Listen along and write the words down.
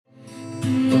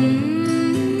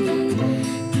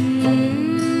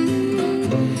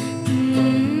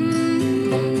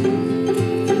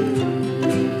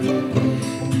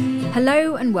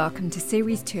and welcome to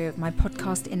Series 2 of my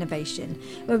podcast Innovation,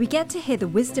 where we get to hear the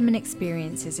wisdom and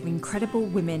experiences of incredible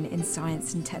women in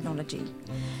science and technology.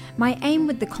 My aim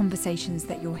with the conversations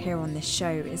that you'll hear on this show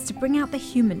is to bring out the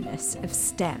humanness of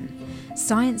STEM,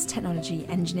 science, technology,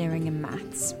 engineering and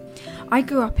maths. I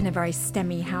grew up in a very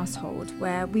STEMmy household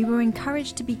where we were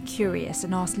encouraged to be curious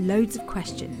and ask loads of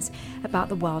questions about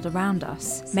the world around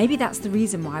us. Maybe that's the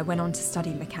reason why I went on to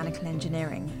study mechanical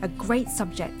engineering, a great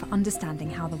subject for understanding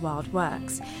how the world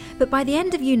works. But by the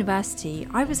end of university,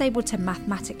 I was able to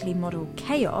mathematically model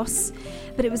chaos,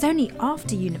 but it was only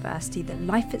after university that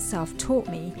life itself taught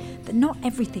me that not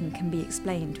everything can be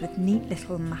explained with neat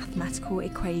little mathematical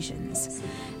equations.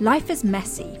 Life is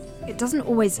messy. It doesn't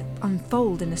always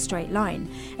unfold in a straight line,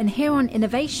 and here on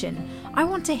Innovation, I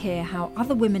want to hear how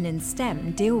other women in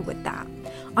STEM deal with that.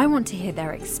 I want to hear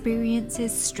their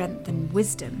experiences, strength and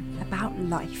wisdom about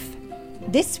life.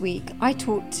 This week, I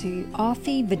talked to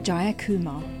Aarthi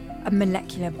Vijayakumar, a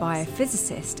molecular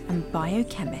biophysicist and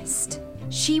biochemist.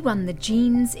 She won the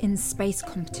Genes in Space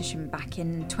competition back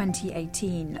in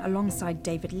 2018 alongside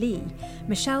David Lee,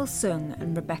 Michelle Sung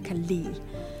and Rebecca Lee.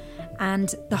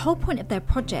 And the whole point of their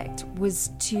project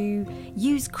was to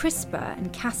use CRISPR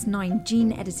and Cas9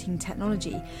 gene editing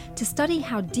technology to study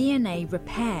how DNA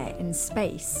repair in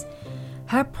space.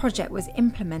 Her project was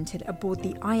implemented aboard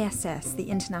the ISS, the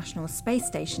International Space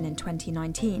Station, in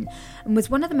 2019, and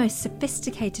was one of the most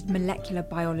sophisticated molecular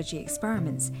biology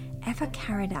experiments ever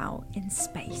carried out in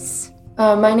space.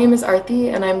 My name is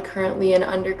Aarthi, and I'm currently an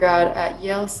undergrad at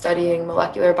Yale studying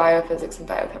molecular biophysics and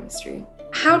biochemistry.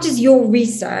 How does your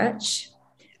research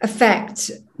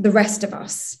affect the rest of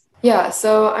us? Yeah,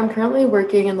 so I'm currently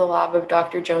working in the lab of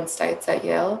Dr. Joan Steitz at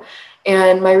Yale,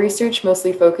 and my research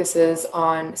mostly focuses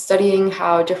on studying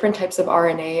how different types of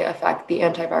RNA affect the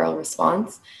antiviral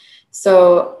response.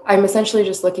 So I'm essentially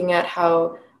just looking at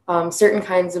how certain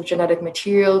kinds of genetic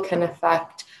material can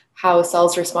affect how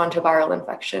cells respond to viral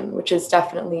infection, which is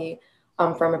definitely,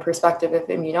 from a perspective of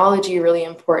immunology, really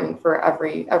important for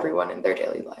everyone in their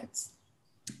daily lives.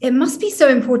 It must be so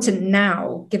important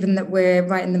now, given that we're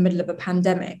right in the middle of a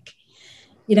pandemic.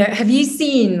 You know, have you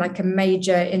seen like a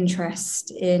major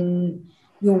interest in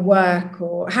your work,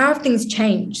 or how have things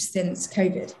changed since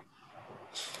COVID?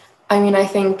 I mean, I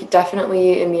think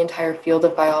definitely in the entire field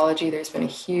of biology, there's been a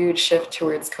huge shift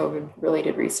towards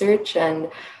COVID-related research. And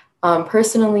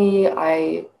personally,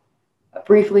 I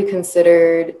briefly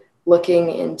considered looking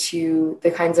into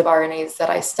the kinds of RNAs that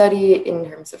I study in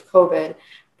terms of COVID,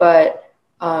 but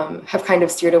have kind of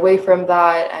steered away from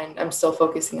that, and I'm still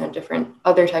focusing on different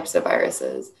other types of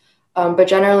viruses. But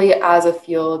generally, as a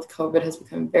field, COVID has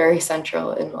become very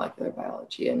central in molecular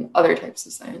biology and other types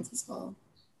of science as well.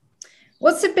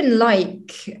 What's it been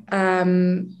like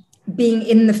being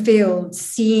in the field,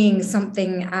 seeing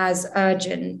something as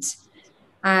urgent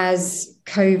as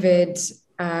COVID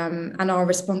and our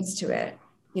response to it?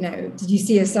 You know, did you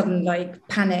see a sudden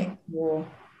panic or?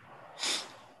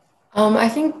 I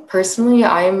think personally,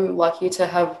 I'm lucky to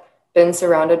have been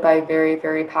surrounded by very,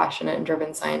 very passionate and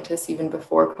driven scientists even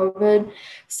before COVID.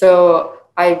 So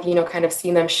I've, kind of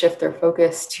seen them shift their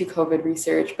focus to COVID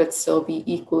research, but still be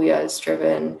equally as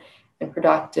driven and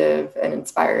productive and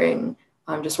inspiring,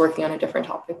 just working on a different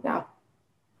topic now.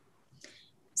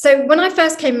 So when I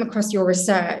first came across your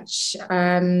research,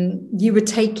 you were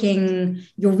taking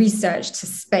your research to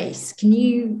space. Can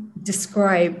you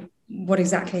describe what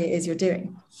exactly it is you're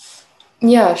doing?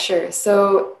 Yeah, sure.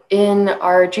 So in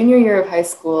our junior year of high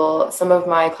school, some of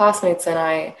my classmates and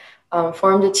I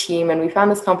formed a team, and we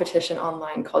found this competition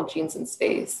online called Genes in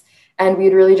Space. And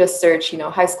we'd really just search,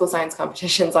 high school science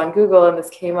competitions on Google, and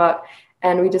this came up,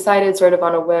 and we decided sort of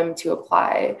on a whim to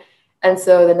apply. And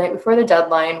so the night before the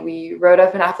deadline, we wrote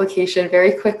up an application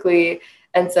very quickly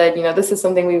and said, this is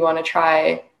something we want to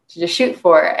try to just shoot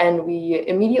for. And we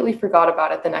immediately forgot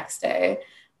about it the next day.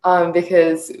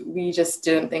 Because we just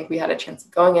didn't think we had a chance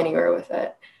of going anywhere with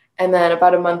it. And then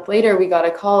about a month later, we got a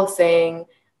call saying,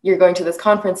 you're going to this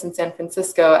conference in San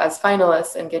Francisco as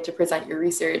finalists and get to present your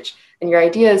research and your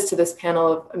ideas to this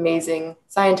panel of amazing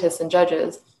scientists and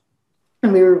judges.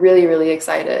 And we were really, really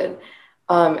excited.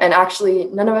 And actually,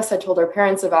 none of us had told our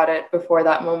parents about it before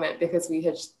that moment because we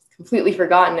had just completely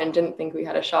forgotten and didn't think we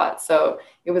had a shot. So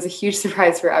it was a huge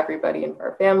surprise for everybody and for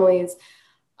our families.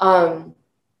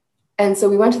 And so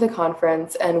we went to the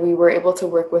conference, and we were able to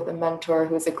work with a mentor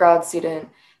who was a grad student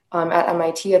at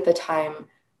MIT at the time,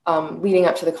 leading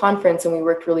up to the conference. And we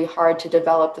worked really hard to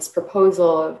develop this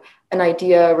proposal of an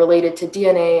idea related to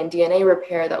DNA and DNA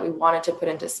repair that we wanted to put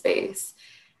into space.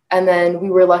 And then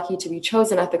we were lucky to be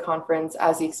chosen at the conference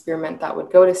as the experiment that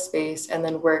would go to space, and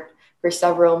then worked for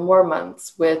several more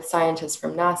months with scientists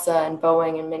from NASA and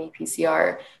Boeing and mini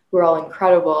PCR, who are all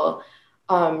incredible,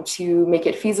 to make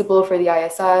it feasible for the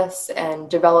ISS and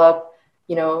develop,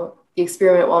 the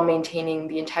experiment while maintaining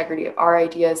the integrity of our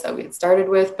ideas that we had started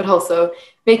with, but also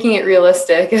making it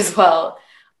realistic as well.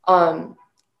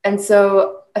 And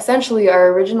so essentially our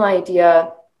original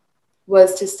idea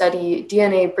was to study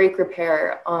DNA break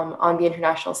repair on the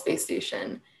International Space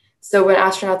Station. So when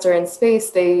astronauts are in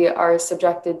space, they are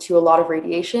subjected to a lot of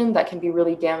radiation that can be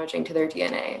really damaging to their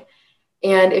DNA.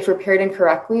 And if repaired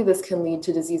incorrectly, this can lead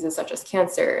to diseases such as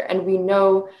cancer. And we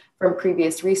know from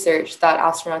previous research that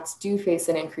astronauts do face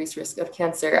an increased risk of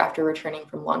cancer after returning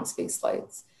from long space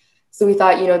flights. So we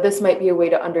thought, this might be a way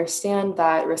to understand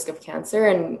that risk of cancer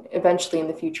and eventually in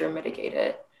the future mitigate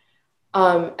it.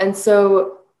 And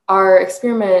so our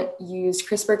experiment used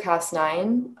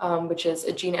CRISPR-Cas9, which is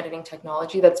a gene editing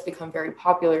technology that's become very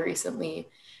popular recently,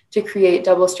 to create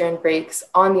double-strand breaks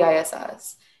on the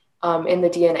ISS in the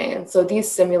DNA. And so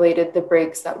these simulated the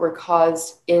breaks that were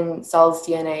caused in cells'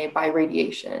 DNA by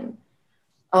radiation.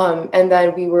 And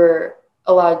then we were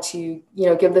allowed to,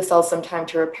 give the cells some time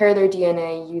to repair their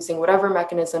DNA using whatever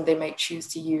mechanism they might choose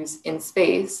to use in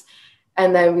space.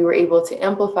 And then we were able to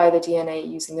amplify the DNA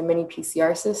using the mini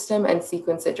PCR system and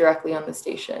sequence it directly on the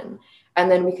station. And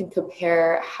then we could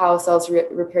compare how cells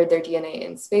repaired their DNA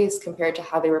in space compared to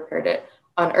how they repaired it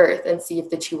on Earth and see if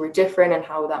the two were different and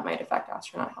how that might affect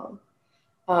astronaut health.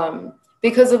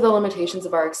 Because of the limitations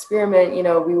of our experiment,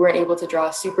 we weren't able to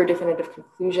draw super definitive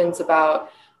conclusions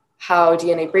about how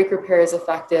DNA break repair is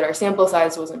affected. Our sample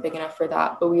size wasn't big enough for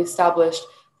that, but we established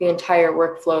the entire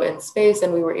workflow in space,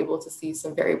 and we were able to see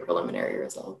some very preliminary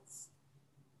results.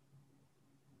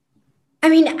 I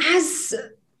mean, as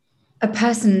a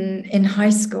person in high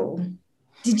school,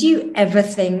 did you ever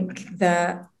think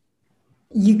that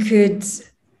you could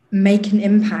make an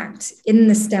impact in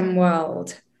the STEM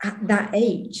world at that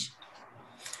age?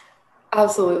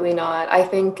 Absolutely not.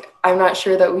 I'm not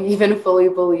sure that we even fully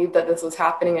believed that this was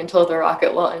happening until the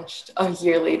rocket launched a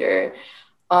year later.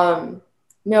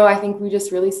 No, I think we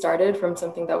just really started from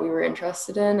something that we were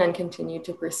interested in and continued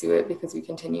to pursue it because we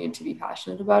continued to be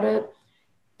passionate about it.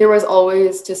 There was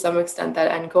always, to some extent,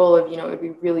 that end goal of, it would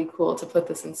be really cool to put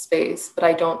this in space, but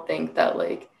I don't think that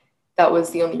that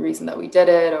was the only reason that we did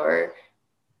it, or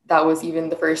that was even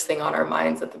the first thing on our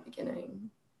minds at the beginning.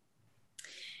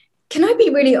 Can I be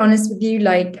really honest with you?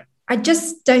 I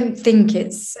just don't think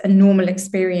it's a normal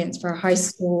experience for a high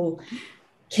school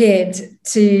kid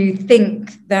to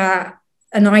think that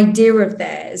an idea of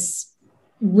theirs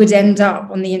would end up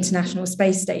on the International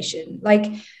Space Station.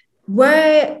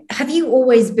 Have you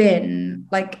always been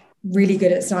really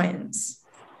good at science?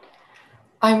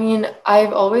 I mean,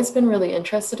 I've always been really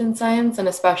interested in science, and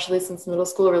especially since middle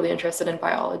school, really interested in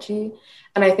biology.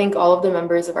 And I think all of the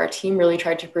members of our team really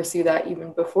tried to pursue that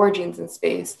even before Genes in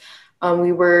Space.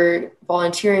 We were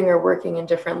volunteering or working in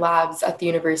different labs at the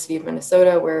University of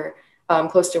Minnesota, where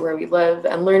close to where we live,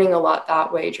 and learning a lot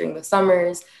that way during the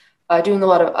summers, doing a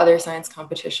lot of other science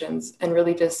competitions, and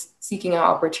really just seeking out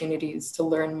opportunities to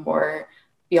learn more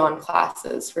beyond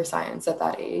classes for science at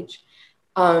that age.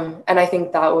 And I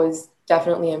think that was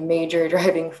definitely a major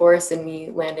driving force in me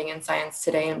landing in science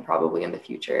today and probably in the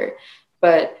future.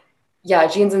 But yeah,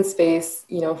 Genes in Space,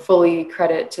 fully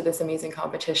credit to this amazing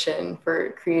competition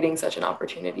for creating such an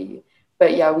opportunity.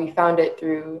 But yeah, we found it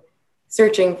through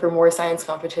searching for more science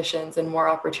competitions and more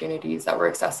opportunities that were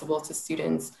accessible to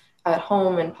students at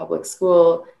home and public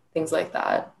school, things like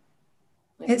that.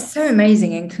 It's so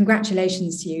amazing, and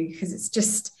congratulations to you, because it's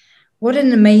just what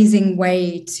an amazing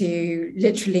way to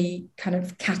literally kind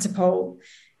of catapult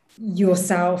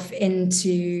yourself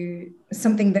into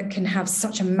something that can have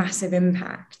such a massive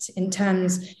impact in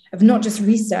terms of not just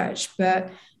research, but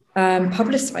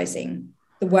publicizing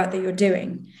the work that you're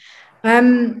doing.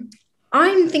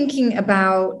 I'm thinking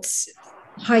about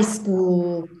high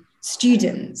school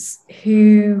students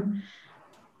who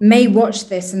may watch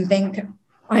this and think,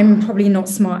 I'm probably not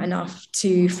smart enough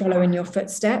to follow in your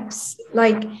footsteps.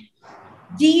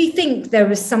 Do you think there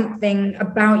was something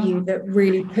about you that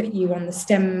really put you on the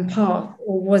STEM path,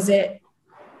 or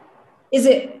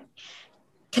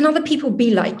can other people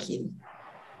be like you?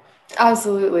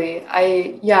 Absolutely.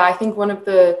 I think one of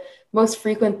the most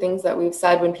frequent things that we've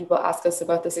said when people ask us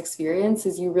about this experience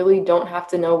is you really don't have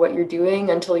to know what you're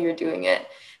doing until you're doing it.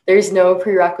 There's no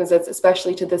prerequisites,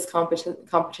 especially to this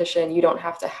competition. You don't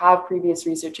have to have previous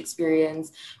research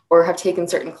experience or have taken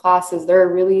certain classes. There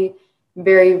are really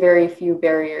very, very few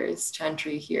barriers to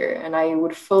entry here. And I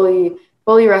would fully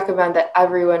recommend that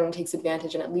everyone takes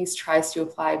advantage and at least tries to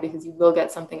apply, because you will get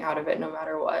something out of it no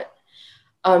matter what.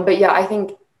 But yeah, I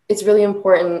think it's really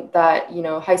important that,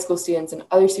 high school students and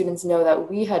other students know that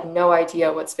we had no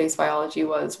idea what space biology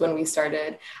was when we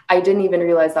started. I didn't even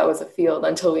realize that was a field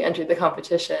until we entered the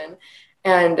competition.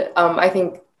 And I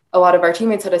think a lot of our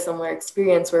teammates had a similar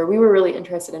experience where we were really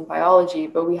interested in biology,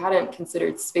 but we hadn't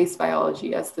considered space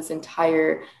biology as this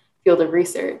entire field of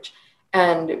research.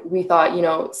 And we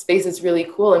thought, space is really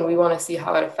cool and we want to see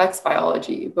how it affects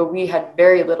biology, but we had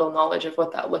very little knowledge of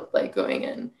what that looked like going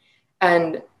in.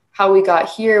 And how we got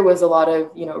here was a lot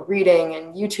of, reading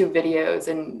and YouTube videos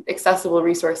and accessible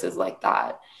resources like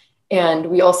that. And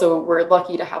we also were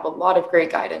lucky to have a lot of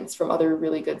great guidance from other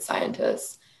really good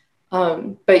scientists.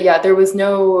 But yeah, there was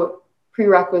no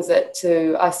prerequisite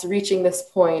to us reaching this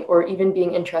point or even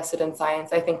being interested in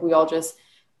science. I think we all just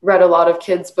read a lot of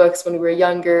kids' books when we were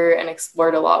younger and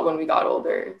explored a lot when we got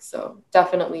older. So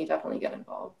definitely get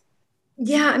involved.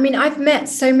 Yeah, I mean, I've met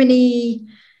so many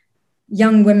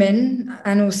young women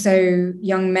and also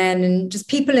young men and just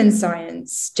people in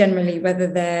science generally, whether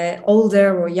they're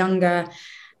older or younger.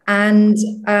 And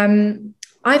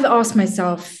I've asked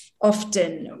myself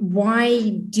often,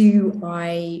 why do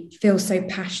I feel so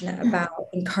passionate about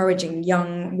encouraging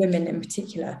young women in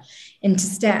particular into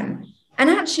STEM? And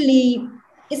actually,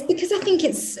 it's because I think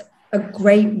it's a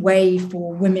great way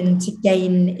for women to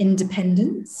gain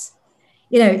independence.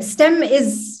 STEM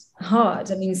is hard.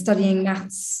 I mean, studying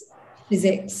maths,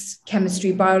 physics,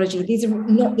 chemistry, biology, these are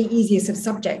not the easiest of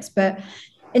subjects, but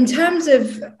in terms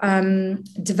of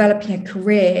developing a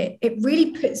career, it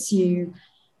really puts you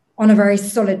on a very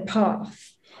solid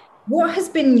path. What has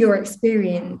been your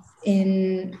experience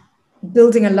in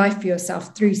building a life for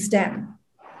yourself through STEM?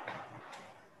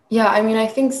 Yeah, I mean, I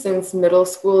think since middle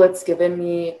school, it's given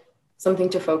me something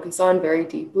to focus on very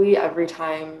deeply every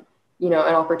time, an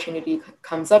opportunity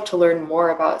comes up to learn more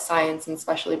about science and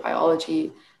especially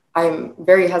biology. I'm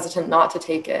very hesitant not to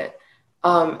take it.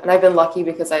 And I've been lucky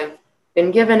because I've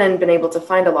been given and been able to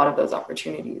find a lot of those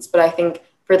opportunities. But I think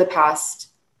for the past,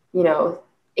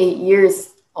 8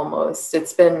 years almost,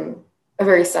 it's been a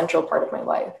very central part of my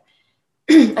life.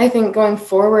 I think going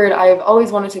forward, I've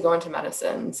always wanted to go into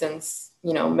medicine since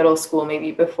middle school,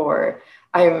 maybe before.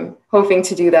 I'm hoping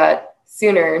to do that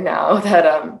sooner now that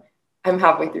I'm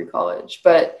halfway through college.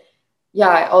 But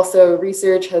yeah, also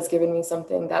research has given me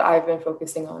something that I've been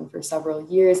focusing on for several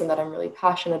years and that I'm really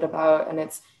passionate about. And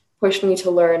it's pushed me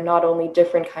to learn not only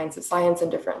different kinds of science in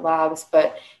different labs,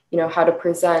 but how to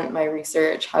present my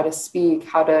research, how to speak,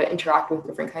 how to interact with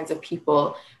different kinds of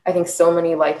people. I think so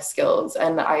many life skills.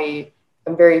 And I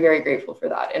am very, very grateful for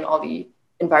that in all the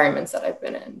environments that I've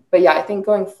been in. But yeah, I think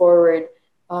going forward,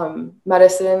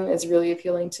 medicine is really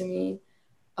appealing to me.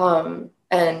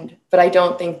 But I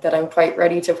don't think that I'm quite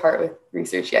ready to part with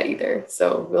research yet either.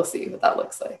 So we'll see what that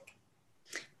looks like.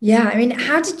 Yeah, I mean,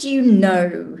 how did you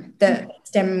know that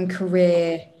STEM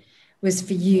career was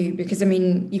for you? Because I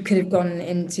mean, you could have gone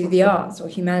into the arts or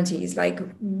humanities. Like,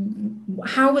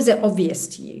 how was it obvious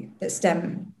to you that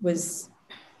STEM was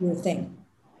your thing?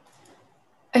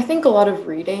 I think a lot of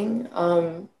reading.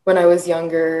 When I was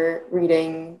younger,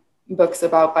 reading books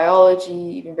about biology,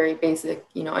 even very basic,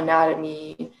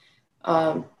 anatomy,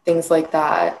 things like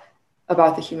that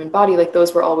about the human body, like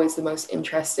those were always the most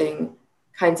interesting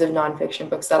kinds of nonfiction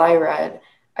books that I read.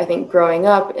 I think growing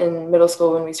up in middle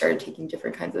school, when we started taking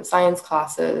different kinds of science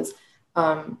classes,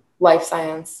 life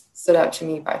science stood out to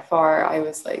me by far. I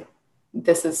was like,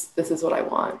 this is what I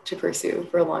want to pursue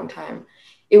for a long time.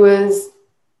 It was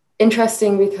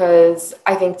interesting because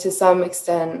I think to some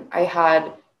extent I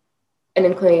had an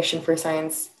inclination for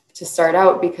science to start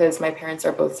out because my parents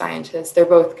are both scientists. They're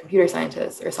both computer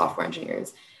scientists or software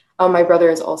engineers. My brother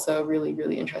is also really,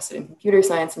 really interested in computer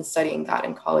science and studying that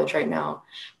in college right now.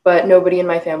 But nobody in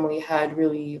my family had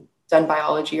really done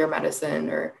biology or medicine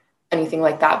or anything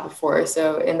like that before.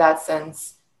 So in that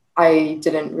sense, I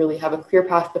didn't really have a clear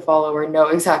path to follow or know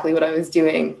exactly what I was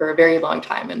doing for a very long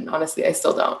time. And honestly, I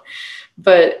still don't.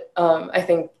 But I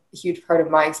think a huge part of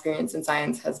my experience in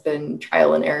science has been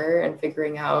trial and error and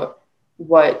figuring out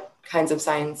what kinds of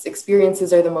science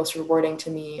experiences are the most rewarding to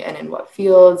me and in what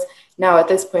fields. Now, at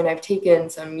this point, I've taken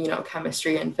some,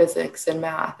 chemistry and physics and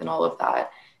math and all of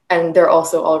that. And they're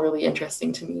also all really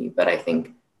interesting to me. But I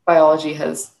think biology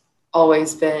has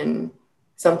always been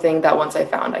something that once I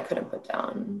found, I couldn't put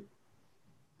down.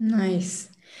 Nice.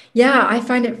 Yeah, I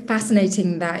find it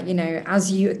fascinating that,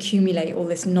 as you accumulate all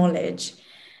this knowledge,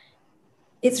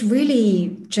 it's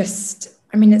really just,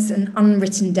 I mean, it's an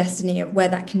unwritten destiny of where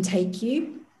that can take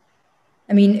you.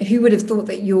 I mean, who would have thought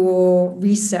that your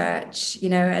research,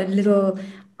 a little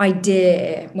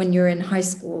idea when you're in high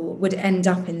school would end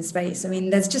up in space? I mean,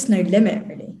 there's just no limit,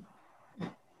 really.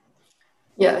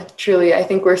 Yeah, truly. I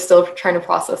think we're still trying to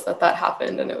process that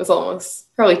happened, and it was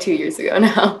almost probably 2 years ago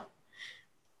now.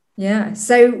 Yeah.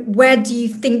 So where do you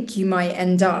think you might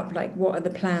end up? Like, what are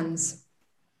the plans?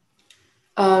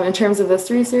 In terms of this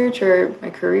research or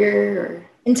my career, or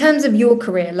In terms of your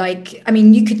career, like, I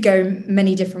mean, you could go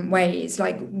many different ways.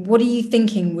 Like, what are you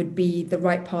thinking would be the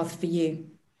right path for you?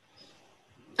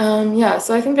 yeah,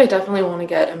 so I think I definitely want to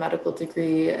get a medical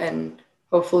degree and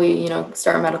hopefully,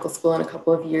 start medical school in a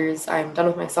couple of years. I'm done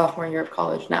with my sophomore year of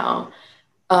college now.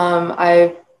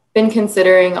 I've been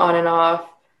considering on and off,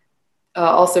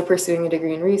 also pursuing a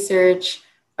degree in research.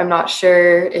 I'm not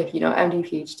sure if, MD,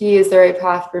 PhD is the right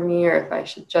path for me or if I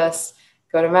should just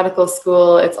go to medical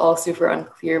school. It's all super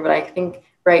unclear, but I think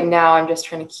right now I'm just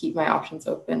trying to keep my options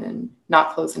open and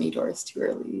not close any doors too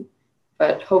early.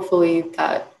 But hopefully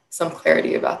that some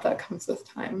clarity about that comes with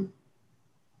time.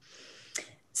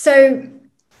 So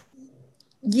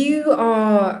you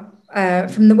are,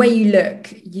 from the way you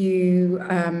look, you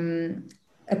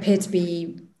appear to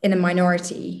be in a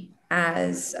minority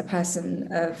as a person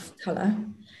of color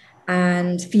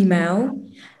and female.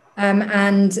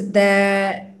 And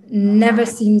there never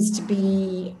seems to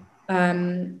be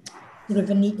sort of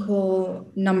an equal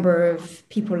number of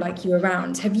people like you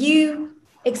around. Have you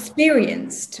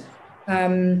experienced, are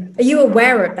you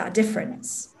aware of that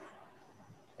difference?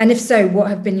 And if so, what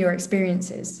have been your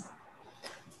experiences?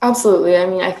 Absolutely. I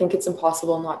mean, I think it's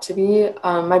impossible not to be.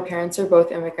 My parents are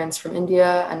both immigrants from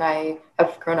India, and I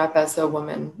have grown up as a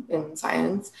woman in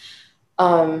science.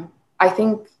 I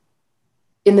think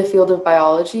in the field of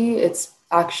biology, it's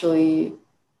actually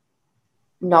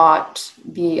not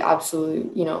the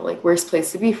absolute, like worst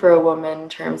place to be for a woman in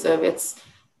terms of its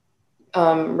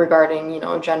regarding,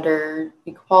 gender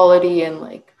equality and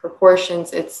like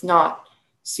proportions. It's not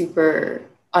super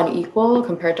unequal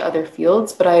compared to other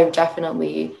fields, but I have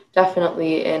definitely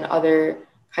in other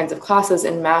kinds of classes,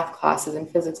 in math classes and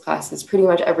physics classes, pretty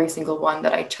much every single one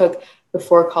that I took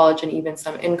before college and even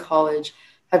some in college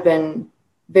have been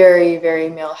very, very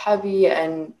male heavy.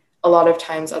 And a lot of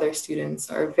times other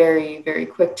students are very, very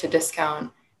quick to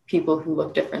discount people who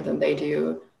look different than they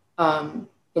do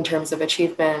in terms of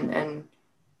achievement and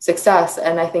success.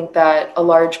 And I think that a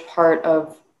large part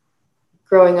of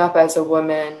growing up as a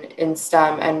woman in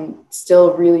STEM and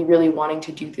still really, really wanting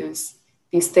to do these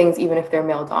things, even if they're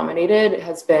male dominated,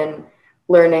 has been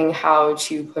learning how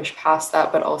to push past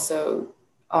that, but also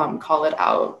call it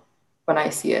out when I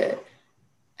see it.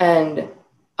 And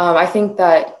I think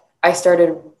that I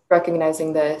started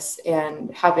recognizing this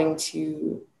and having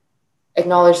to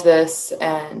acknowledge this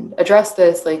and address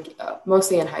this like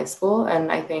mostly in high school. And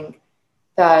I think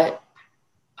that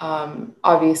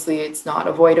obviously it's not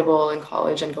avoidable in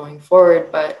college and going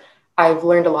forward, but I've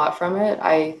learned a lot from it.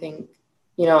 I think,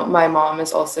 my mom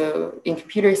is also in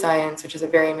computer science, which is a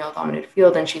very male dominated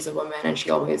field, and she's a woman and she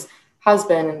always has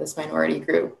been in this minority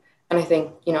group. And I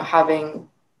think, having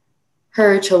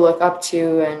her to look up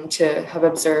to and to have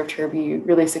observed her be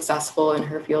really successful in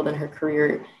her field and her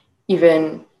career,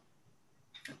 even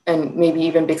and maybe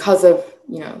even because of,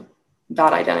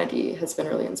 that identity has been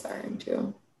really inspiring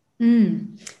too.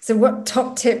 So, what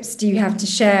top tips do you have to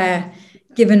share,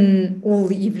 given all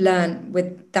that you've learned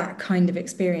with that kind of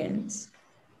experience?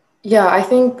 Yeah, I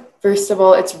think first of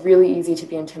all, it's really easy to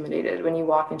be intimidated when you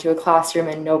walk into a classroom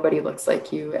and nobody looks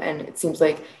like you. And it seems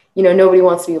like, nobody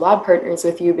wants to be lab partners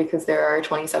with you because there are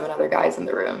 27 other guys in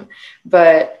the room.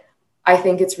 But I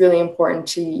think it's really important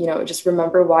to, just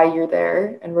remember why you're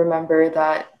there and remember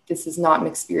that this is not an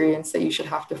experience that you should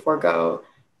have to forego,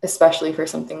 especially for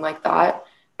something like that.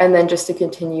 And then just to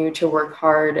continue to work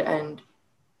hard and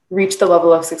reach the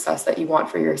level of success that you want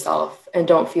for yourself and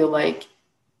don't feel like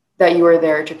that you are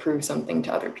there to prove something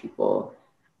to other people.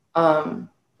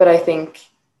 But I think,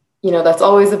 that's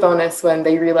always a bonus when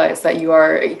they realize that you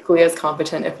are equally as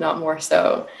competent, if not more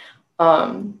so,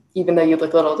 even though you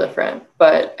look a little different.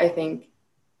 But I think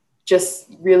just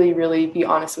really, really be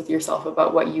honest with yourself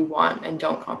about what you want and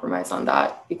don't compromise on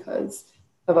that because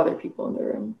of other people in the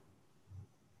room.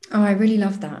 Oh, I really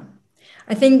love that.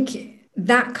 I think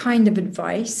that kind of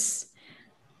advice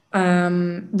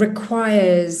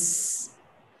requires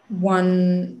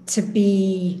one to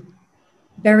be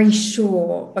very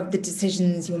sure of the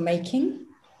decisions you're making.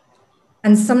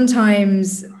 And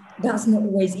sometimes that's not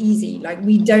always easy. Like,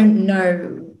 we don't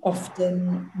know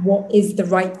often what is the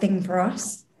right thing for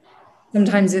us.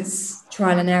 Sometimes it's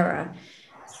trial and error.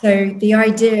 So the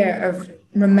idea of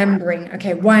remembering,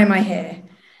 okay, why am I here?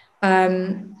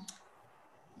 I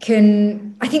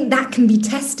think that can be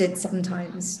tested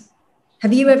sometimes.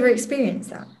 Have you ever experienced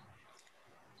that?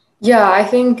 Yeah, I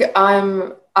think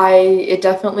I'm It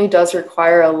definitely does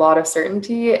require a lot of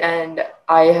certainty, and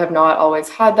I have not always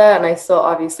had that, and I still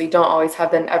obviously don't always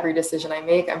have that in every decision I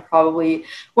make. I'm probably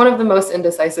one of the most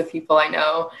indecisive people I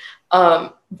know.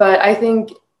 But I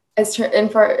think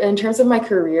in terms of my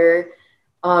career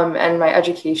and my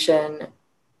education,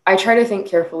 I try to think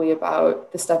carefully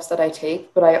about the steps that I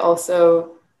take, but I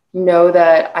also know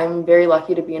that I'm very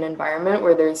lucky to be in an environment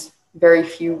where there's very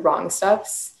few wrong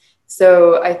steps.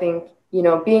 So I think,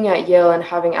 being at Yale and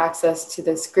having access to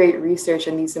this great research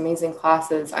and these amazing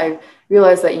classes, I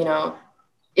realized that,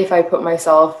 if I put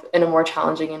myself in a more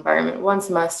challenging environment one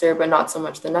semester, but not so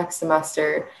much the next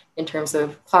semester in terms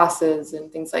of classes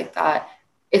and things like that,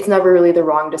 it's never really the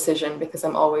wrong decision because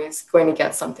I'm always going to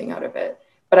get something out of it.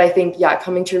 But I think, yeah,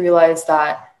 coming to realize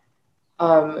that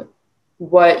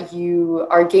what you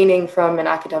are gaining from an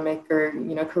academic or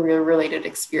career related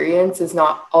experience is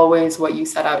not always what you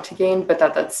set out to gain, but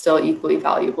that's still equally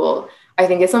valuable. I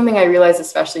think it's something I realized,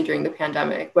 especially during the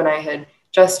pandemic, when I had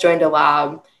just joined a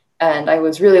lab and I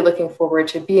was really looking forward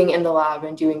to being in the lab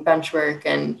and doing bench work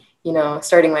and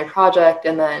starting my project.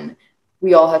 And then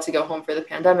we all had to go home for the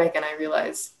pandemic, and I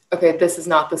realized, okay, this is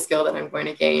not the skill that I'm going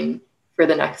to gain for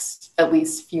the next at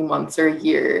least few months or a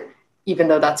year, even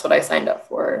though that's what I signed up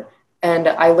for. And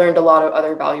I learned a lot of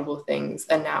other valuable things,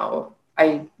 and now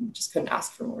I just couldn't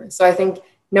ask for more. So I think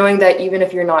knowing that even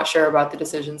if you're not sure about the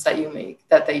decisions that you make,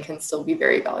 that they can still be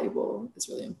very valuable is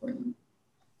really important.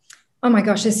 Oh my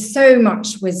gosh, there's so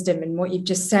much wisdom in what you've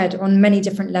just said on many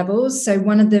different levels. So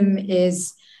one of them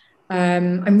is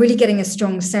I'm really getting a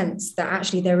strong sense that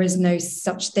actually there is no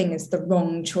such thing as the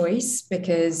wrong choice,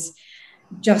 because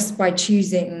just by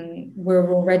choosing,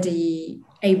 we're already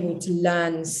able to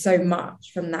learn so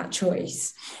much from that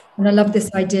choice. And I love this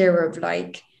idea of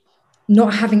like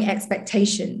not having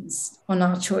expectations on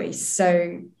our choice.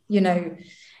 So,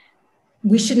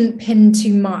 we shouldn't pin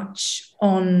too much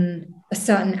on a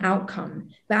certain outcome,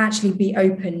 but actually be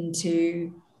open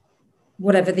to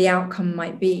whatever the outcome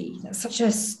might be. That's such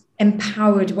an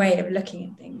empowered way of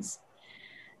looking at things.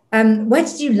 Where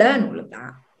did you learn all of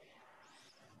that?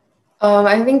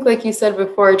 I think, like you said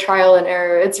before, trial and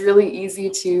error. It's really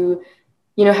easy to,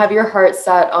 have your heart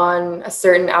set on a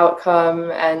certain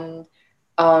outcome and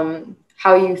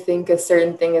how you think a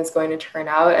certain thing is going to turn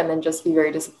out, and then just be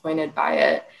very disappointed by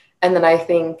it. And then I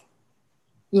think,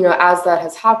 as that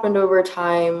has happened over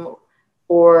time,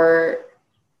 or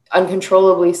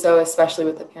uncontrollably so, especially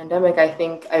with the pandemic, I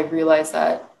think I've realized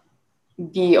that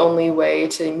the only way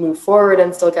to move forward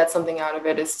and still get something out of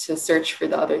it is to search for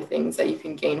the other things that you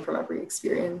can gain from every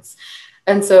experience.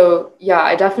 And so, yeah,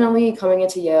 I definitely, coming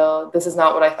into Yale, this is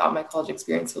not what I thought my college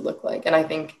experience would look like. And I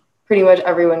think pretty much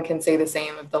everyone can say the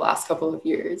same of the last couple of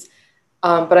years.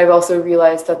 But I've also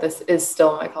realized that this is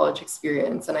still my college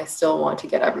experience, and I still want to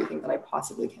get everything that I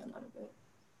possibly can out of it.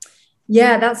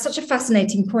 Yeah, that's such a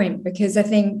fascinating point, because I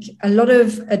think a lot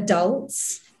of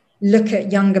adults look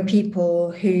at younger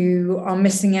people who are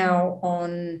missing out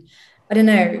on, I don't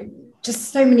know,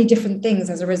 just so many different things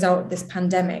as a result of this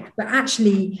pandemic. But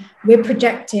actually, we're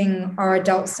projecting our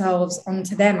adult selves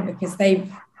onto them because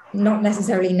they've not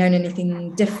necessarily known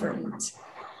anything different.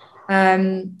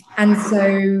 And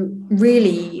so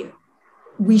really,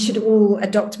 we should all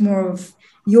adopt more of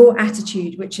your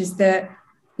attitude, which is that,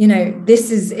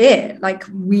 this is it. Like,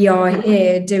 we are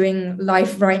here doing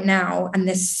life right now, and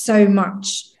there's so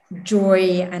much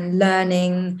joy and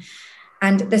learning,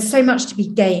 and there's so much to be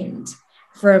gained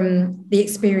from the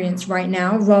experience right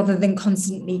now, rather than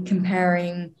constantly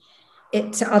comparing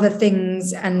it to other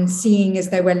things and seeing as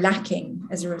though we're lacking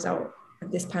as a result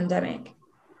of this pandemic.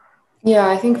 Yeah,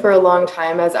 I think for a long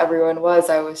time, as everyone was,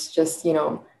 I was just,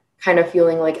 kind of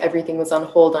feeling like everything was on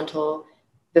hold until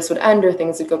this would end or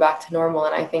things would go back to normal.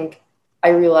 And I think I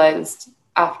realized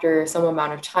after some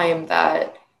amount of time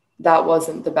that that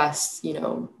wasn't the best,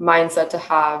 mindset to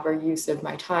have or use of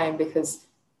my time, because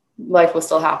life was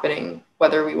still happening,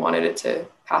 whether we wanted it to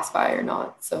pass by or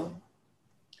not.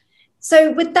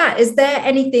 So with that, is there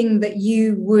anything that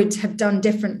you would have done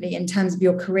differently in terms of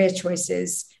your career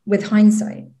choices with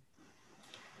hindsight?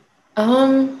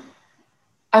 I'm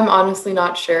honestly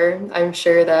not sure. I'm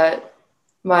sure that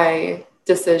my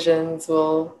decisions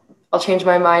I'll change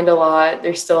my mind a lot.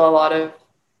 There's still a lot of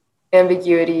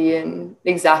ambiguity in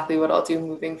exactly what I'll do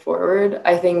moving forward.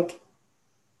 I think,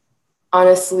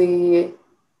 honestly,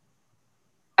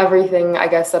 everything, I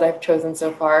guess, that I've chosen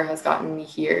so far has gotten me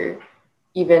here,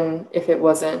 even if it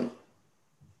wasn't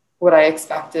what I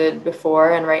expected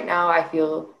before. And right now I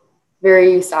feel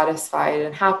very satisfied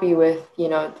and happy with,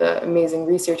 the amazing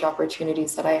research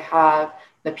opportunities that I have,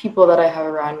 the people that I have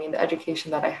around me, and the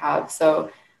education that I have.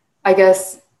 So I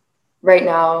guess right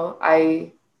now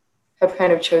I have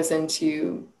kind of chosen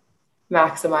to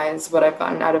maximize what I've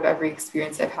gotten out of every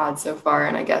experience I've had so far.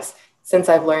 And I guess since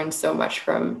I've learned so much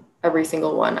from every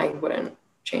single one, I wouldn't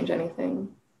change anything.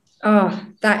 Oh,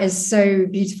 that is so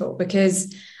beautiful,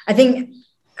 because I think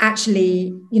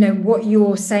actually, you know, what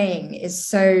you're saying is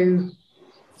so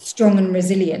strong and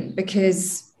resilient,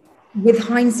 because with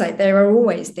hindsight, there are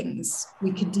always things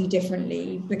we could do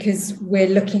differently because we're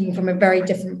looking from a very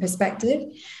different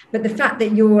perspective. But the fact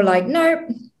that you're like, no,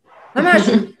 I'm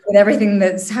actually with everything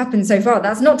that's happened so far.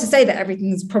 That's not to say that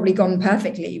everything's probably gone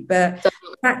perfectly, but the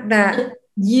fact that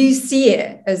you see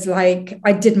it as like,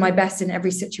 I did my best in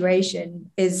every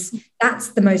situation, is that's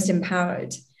the most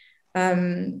empowered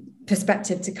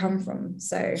perspective to come from.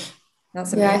 So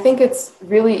that's amazing. Yeah, I think it's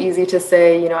really easy to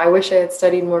say, I wish I had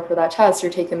studied more for that test or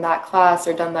taken that class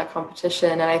or done that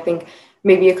competition. And I think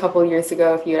maybe a couple of years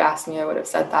ago, if you had asked me, I would have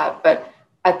said that. But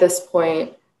at this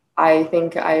point, I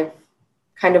think I've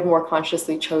kind of more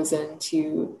consciously chosen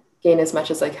to gain as much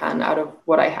as I can out of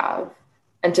what I have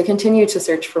and to continue to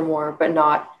search for more, but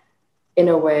not in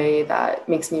a way that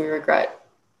makes me regret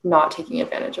not taking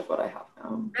advantage of what I have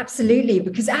now. Absolutely,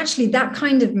 because actually that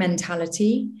kind of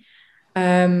mentality,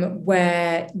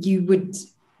 where you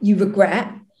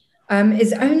regret,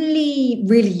 is only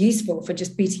really useful for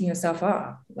just beating yourself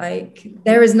up. Like,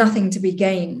 there is nothing to be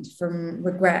gained from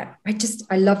regret.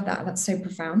 I love that. That's so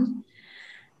profound.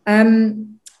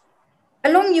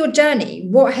 Along your journey,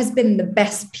 what has been the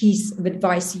best piece of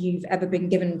advice you've ever been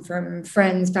given from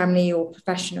friends, family, or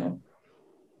professional?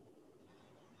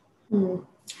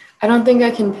 I don't think I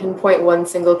can pinpoint one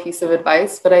single piece of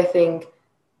advice, but I think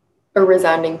a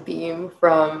resounding theme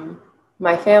from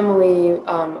my family,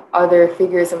 other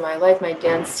figures in my life, my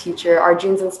dance teacher, our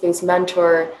Genes in Space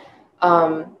mentor,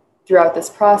 throughout this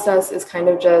process is kind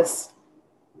of just,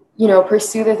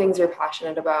 pursue the things you're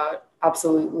passionate about,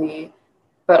 absolutely.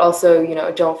 But also,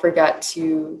 don't forget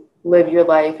to live your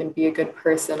life and be a good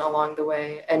person along the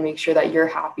way and make sure that you're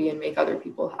happy and make other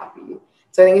people happy.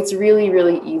 So I think it's really,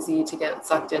 really easy to get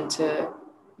sucked into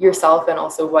yourself and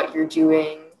also what you're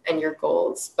doing and your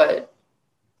goals, but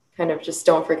kind of just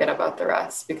don't forget about the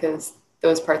rest, because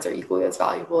those parts are equally as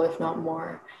valuable, if not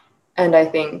more. And I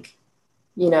think,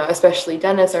 especially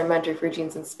Dennis, our mentor for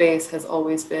Genes in Space, has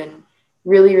always been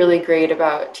really, really great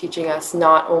about teaching us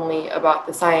not only about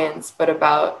the science, but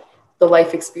about the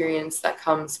life experience that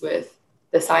comes with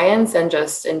the science and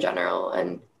just in general.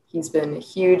 And he's been a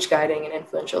huge guiding and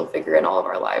influential figure in all of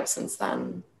our lives since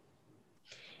then.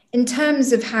 In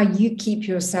terms of how you keep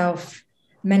yourself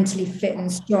mentally fit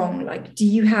and strong, like, do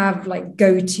you have like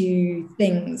go-to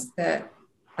things that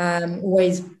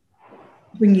always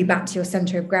bring you back to your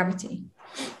center of gravity?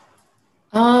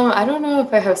 I don't know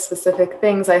if I have specific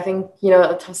things. I think,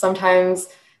 sometimes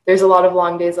there's a lot of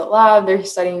long days at lab. They're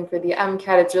studying for the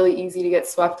MCAT. It's really easy to get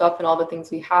swept up in all the things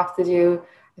we have to do.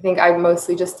 I think I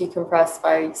mostly just decompress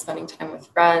by spending time with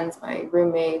friends, my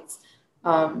roommates,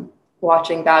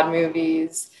 watching bad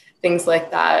movies, things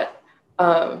like that.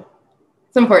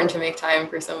 It's important to make time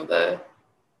for some of the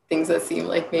things that seem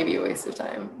like maybe a waste of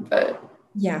time, but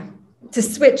yeah, to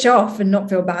switch off and not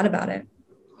feel bad about it.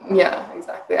 Yeah,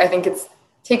 exactly. I think it's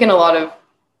taken a lot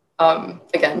of,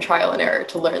 again, trial and error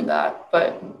to learn that,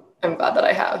 but I'm glad that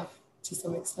I have to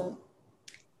some extent.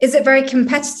 Is it very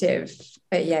competitive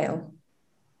at Yale?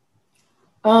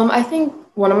 I think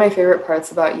one of my favorite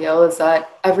parts about Yale is that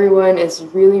everyone is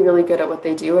really, really good at what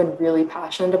they do and really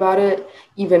passionate about it,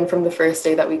 even from the first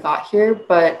day that we got here.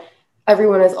 But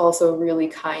everyone is also really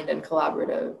kind and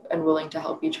collaborative and willing to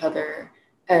help each other.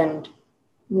 And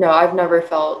no, I've never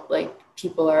felt like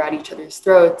people are at each other's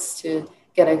throats to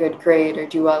get a good grade or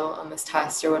do well on this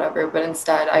test or whatever. But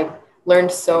instead, I've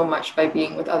learned so much by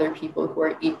being with other people who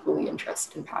are equally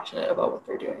interested and passionate about what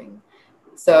they're doing.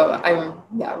 So I'm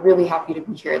really happy to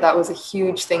be here. That was a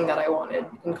huge thing that I wanted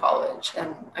in college,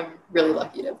 and I'm really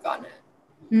lucky to have gotten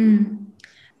it.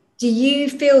 Do you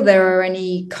feel there are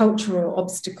any cultural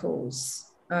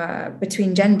obstacles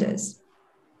between genders?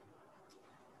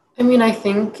 I mean, I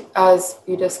think as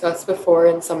we discussed before,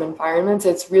 in some environments,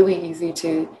 it's really easy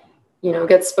to,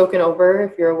 get spoken over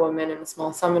if you're a woman in a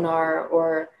small seminar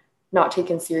or not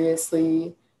taken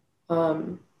seriously.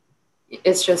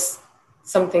 It's just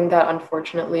something that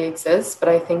unfortunately exists. But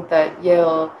I think that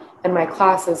Yale and my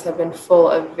classes have been full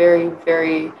of very,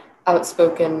 very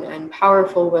outspoken and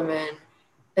powerful women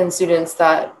and students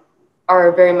that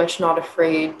are very much not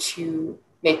afraid to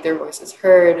make their voices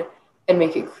heard and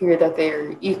make it clear that they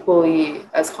are equally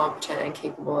as competent and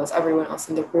capable as everyone else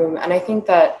in the room. And I think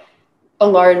that a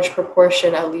large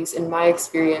proportion, at least in my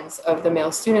experience, of the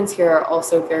male students here are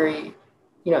also very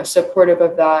supportive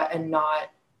of that and not,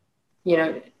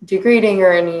 degrading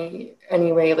or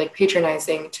any way like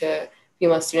patronizing to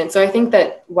female students. So I think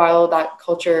that while that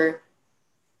culture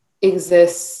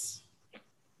exists,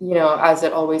 as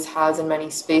it always has in many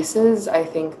spaces, I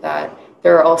think that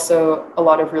there are also a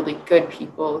lot of really good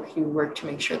people who work to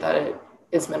make sure that it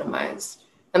is minimized.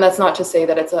 And that's not to say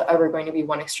that it's ever going to be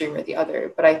one extreme or the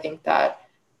other, but I think that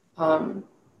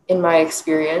in my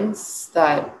experience,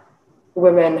 that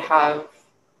women have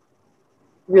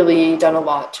really done a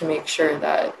lot to make sure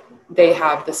that they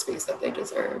have the space that they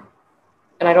deserve.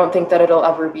 And I don't think that it'll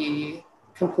ever be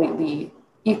completely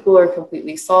equal or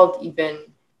completely solved, even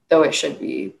though it should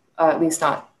be, at least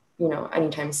not,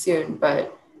 anytime soon.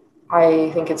 But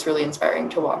I think it's really inspiring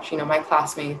to watch, my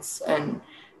classmates and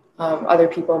other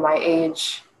people my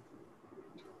age,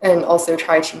 and also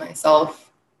try to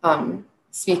myself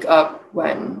speak up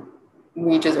when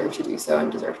we deserve to do so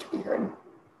and deserve to be heard.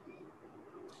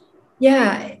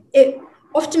 Yeah, it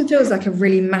often feels like a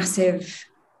really massive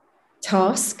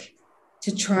task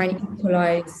to try and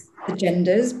equalize the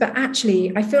genders, but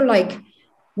actually, I feel like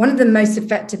one of the most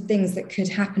effective things that could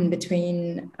happen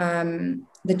between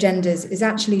the genders is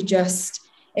actually just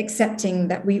accepting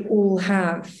that we all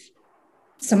have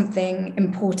something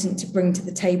important to bring to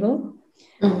the table.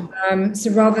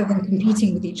 So rather than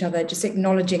competing with each other, just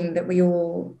acknowledging that we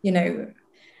all,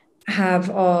 have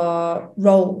our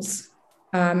roles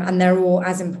and they're all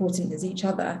as important as each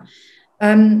other.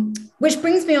 Which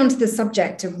brings me on to the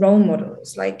subject of role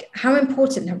models. Like, how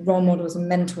important have role models and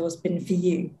mentors been for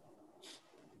you?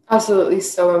 Absolutely,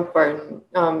 so important.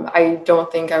 I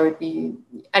don't think I would be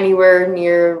anywhere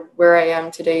near where I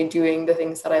am today doing the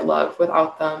things that I love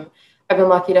without them. I've been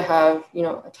lucky to have,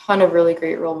 a ton of really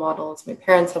great role models. My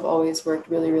parents have always worked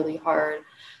really, really hard.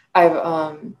 I've,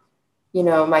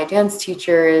 my dance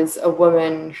teacher is a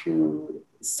woman who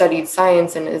studied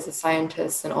science and is a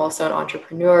scientist and also an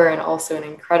entrepreneur and also an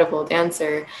incredible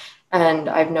dancer. And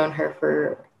I've known her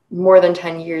for more than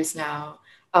 10 years now.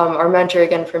 Our mentor,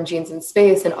 again, from Genes in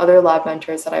Space, and other lab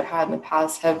mentors that I've had in the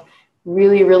past have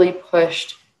really, really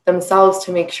pushed themselves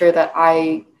to make sure that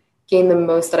I gained the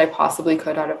most that I possibly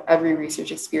could out of every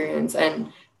research experience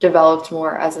and developed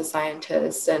more as a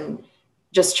scientist, and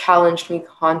just challenged me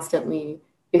constantly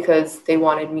because they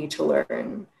wanted me to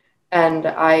learn. And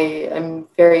I am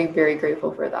very, very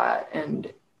grateful for that.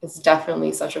 And it's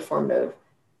definitely such a formative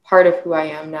part of who I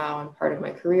am now and part of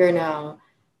my career now.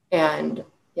 And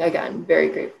again, very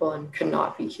grateful and could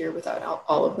not be here without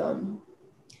all of them.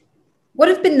 What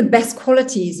have been the best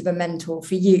qualities of a mentor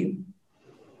for you?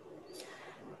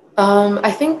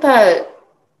 I think that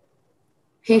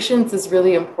patience is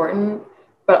really important,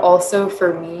 but also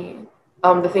for me,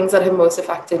 the things that have most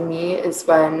affected me is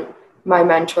when my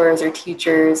mentors or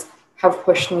teachers have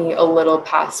pushed me a little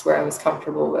past where I was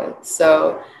comfortable with.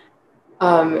 So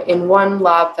in one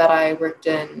lab that I worked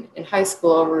in high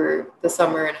school over the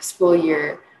summer in a school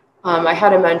year, I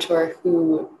had a mentor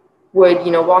who would,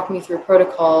 walk me through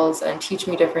protocols and teach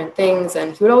me different things.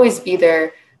 And he would always be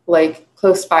there, like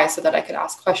close by so that I could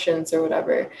ask questions or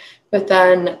whatever. But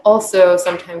then also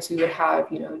sometimes we would have,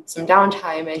 some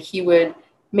downtime and he would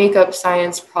make up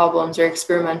science problems or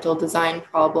experimental design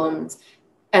problems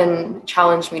and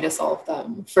challenge me to solve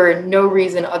them for no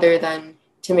reason other than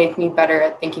to make me better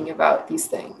at thinking about these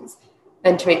things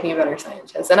and to make me a better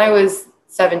scientist. And I was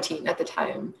 17 at the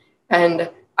time. And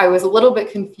I was a little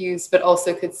bit confused, but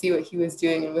also could see what he was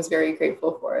doing and was very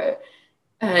grateful for it.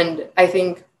 And I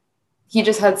think he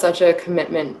just had such a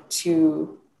commitment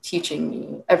to teaching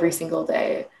me every single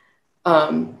day,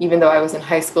 even though I was in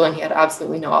high school and he had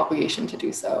absolutely no obligation to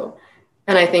do so.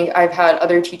 And I think I've had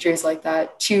other teachers like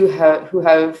that too, who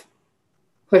have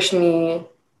pushed me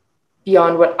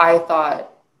beyond what I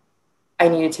thought I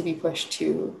needed to be pushed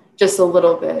to, just a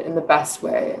little bit in the best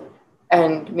way,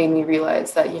 and made me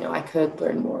realize that, I could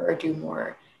learn more or do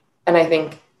more. And I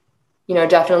think,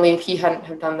 definitely if he hadn't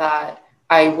have done that,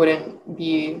 I wouldn't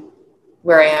be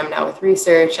where I am now with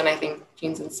research. And I think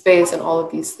Genes in Space and all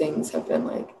of these things have been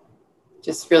like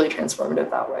just really transformative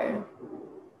that way.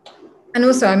 And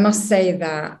also, I must say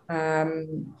that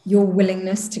your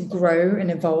willingness to grow and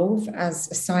evolve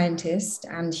as a scientist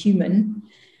and human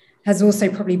has also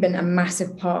probably been a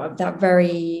massive part of that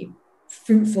very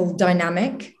fruitful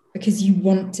dynamic, because you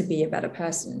want to be a better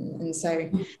person. And so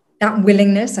that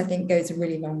willingness, I think, goes a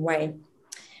really long way.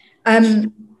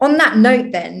 On that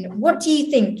note, then, what do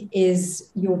you think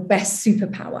is your best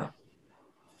superpower?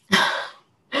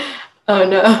 Oh,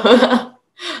 no.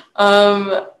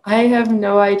 I have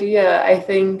no idea. I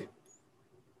think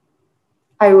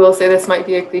I will say this might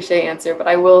be a cliche answer, but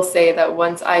I will say that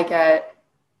once I get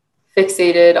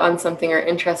fixated on something or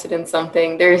interested in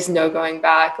something, there's no going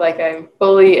back. Like, I'm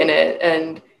fully in it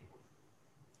and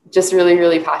just really,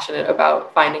 really passionate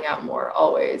about finding out more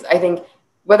always. I think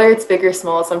whether it's big or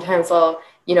small, sometimes I'll,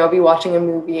 be watching a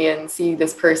movie and see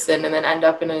this person and then end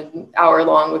up in an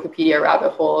hour-long Wikipedia rabbit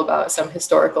hole about some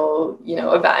historical,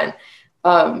 event.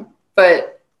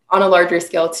 But on a larger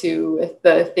scale too, with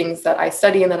the things that I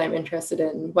study and that I'm interested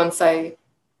in, once I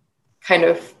kind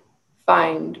of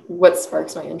find what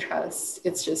sparks my interest,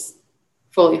 it's just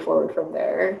fully forward from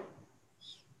there.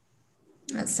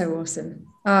 That's so awesome.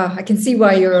 I can see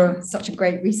why you're such a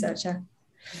great researcher.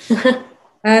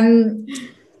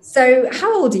 So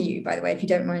how old are you, by the way, if you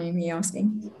don't mind me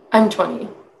asking? I'm 20.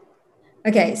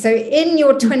 Okay, so in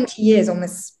your 20 years on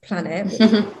this planet, which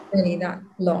is really that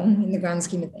long in the grand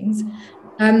scheme of things,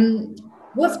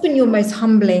 what's been your most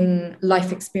humbling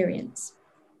life experience?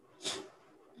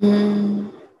 I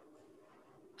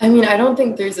mean, I don't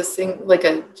think there's just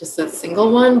a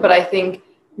single one, but I think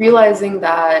realizing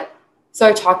that, so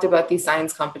I talked about these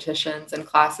science competitions and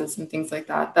classes and things like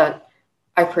that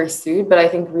I pursued, but I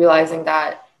think realizing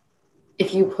that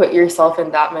if you put yourself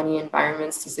in that many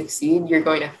environments to succeed, you're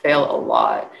going to fail a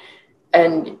lot,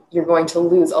 and you're going to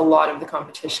lose a lot of the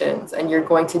competitions, and you're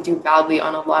going to do badly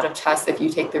on a lot of tests if you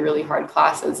take the really hard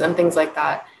classes and things like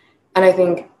that. And I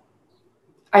think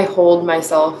I hold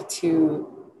myself to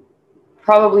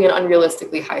probably an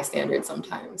unrealistically high standard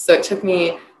sometimes. So it took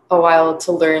me a while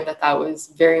to learn that was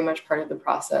very much part of the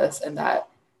process, and that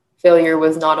failure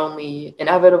was not only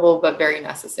inevitable, but very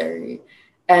necessary.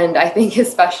 And I think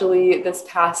especially this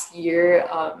past year,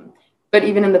 but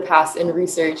even in the past in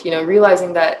research,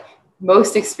 realizing that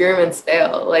most experiments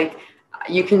fail. Like,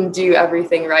 you can do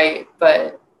everything right,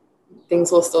 but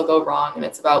things will still go wrong. And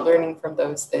it's about learning from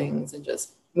those things and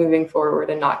just moving forward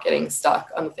and not getting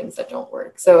stuck on the things that don't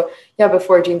work. So yeah,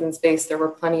 before Genes in Space, there were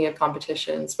plenty of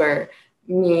competitions where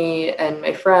me and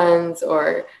my friends,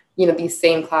 or these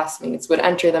same classmates, would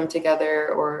enter them together,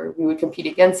 or we would compete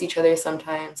against each other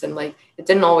sometimes. And like, it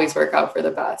didn't always work out for the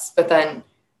best, but then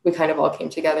we kind of all came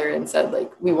together and said,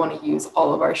 like, we want to use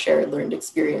all of our shared learned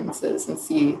experiences and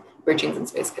see where Genes in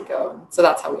Space could go. So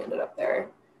that's how we ended up there.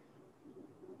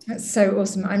 That's so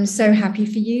awesome. I'm so happy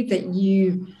for you that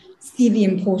you see the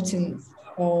importance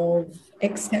of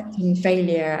accepting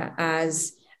failure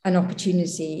as an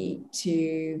opportunity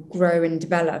to grow and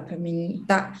develop. I mean,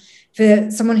 that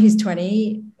for someone who's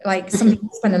 20, like, some people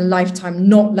spend a lifetime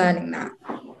not learning that.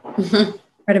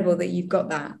 Incredible that you've got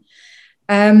that.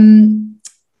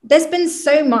 There's been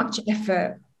so much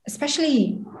effort,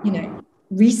 especially,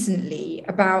 recently,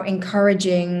 about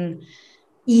encouraging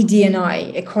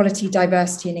ED&I, equality,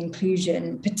 diversity, and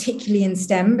inclusion, particularly in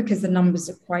STEM, because the numbers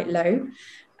are quite low.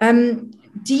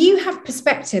 Do you have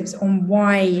perspectives on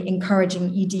why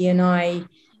encouraging ED&I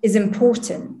is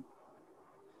important?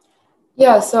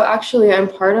 Yeah, so actually I'm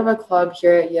part of a club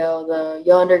here at Yale, the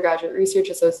Yale Undergraduate Research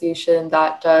Association,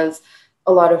 that does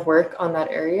a lot of work on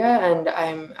that area. And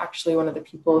I'm actually one of the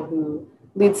people who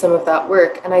lead some of that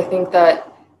work. And I think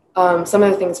that some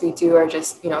of the things we do are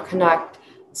just, connect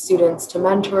students to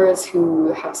mentors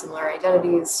who have similar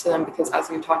identities to them, because as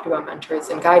we've talked about, mentors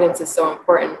and guidance is so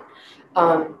important.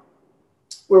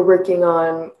 We're working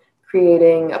on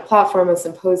creating a platform, a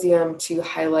symposium, to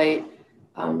highlight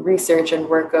research and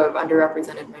work of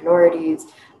underrepresented minorities,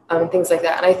 things like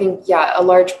that. And I think, a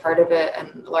large part of it,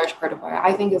 and a large part of why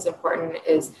I think is important,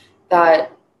 is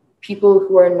that people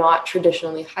who are not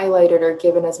traditionally highlighted or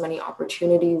given as many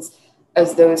opportunities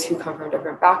as those who come from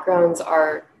different backgrounds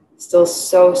are still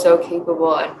so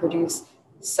capable and produce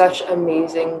such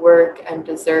amazing work and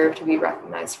deserve to be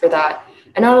recognized for that.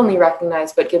 And not only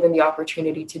recognized, but given the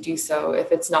opportunity to do so,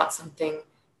 if it's not something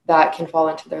that can fall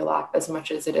into their lap as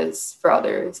much as it is for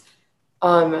others.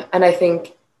 And I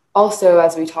think also,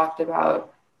 as we talked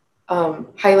about,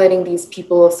 highlighting these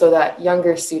people so that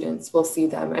younger students will see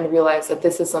them and realize that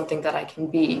this is something that I can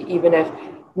be, even if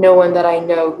no one that I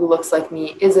know who looks like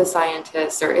me is a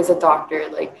scientist or is a doctor.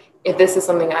 Like, if this is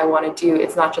something I want to do,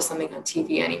 it's not just something on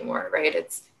TV anymore, right?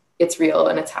 It's real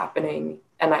and it's happening,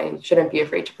 and I shouldn't be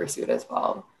afraid to pursue it as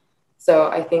well. So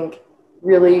I think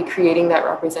really creating that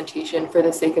representation for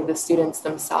the sake of the students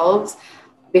themselves,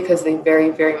 because they very,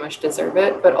 very much deserve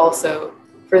it, but also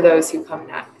for those who come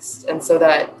next. And so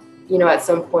that, at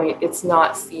some point it's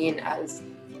not seen as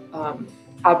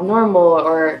abnormal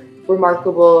or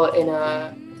remarkable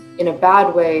in a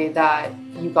bad way that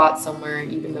you got somewhere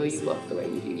even though you look the way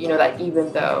you do, that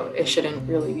even though it shouldn't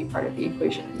really be part of the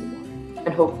equation anymore.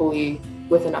 And hopefully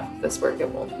with enough of this work, it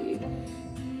won't be.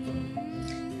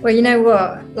 Well, you know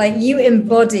what? Like, you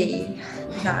embody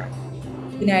that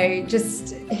You know,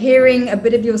 just hearing a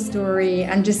bit of your story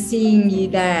and just seeing you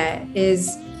there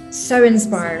is so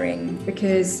inspiring,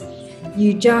 because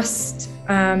you are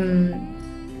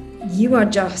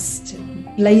just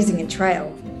blazing a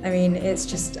trail. I mean, it's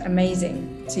just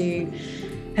amazing to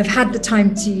have had the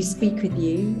time to speak with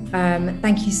you.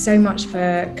 Thank you so much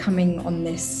for coming on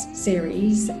this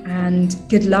series, and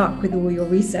good luck with all your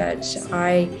research.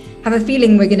 I have a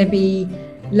feeling we're going to be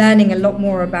learning a lot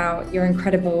more about your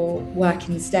incredible work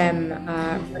in STEM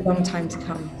for a long time to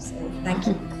come. So thank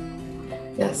you.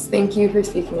 Yes, thank you for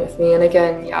speaking with me. And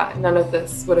again, none of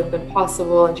this would have been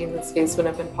possible, and Genes in Space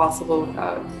wouldn't have been possible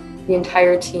without the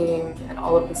entire team and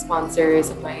all of the sponsors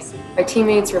and my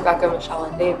teammates, Rebecca, Michelle,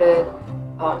 and David.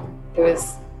 It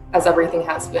was, as everything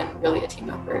has been, really a team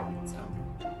effort.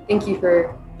 So thank you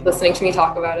for listening to me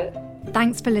talk about it.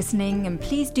 Thanks for listening, and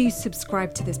please do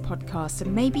subscribe to this podcast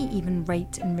and maybe even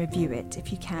rate and review it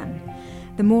if you can.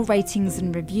 The more ratings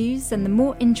and reviews, and the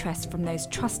more interest from those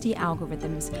trusty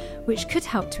algorithms, which could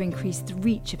help to increase the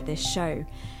reach of this show.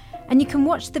 And you can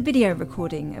watch the video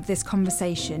recording of this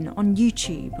conversation on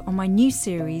YouTube on my new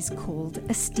series called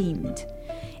Esteemed.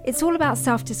 It's all about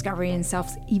self-discovery and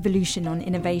self-evolution on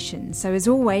innovation. So as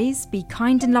always, be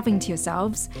kind and loving to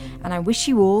yourselves, and I wish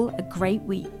you all a great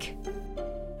week.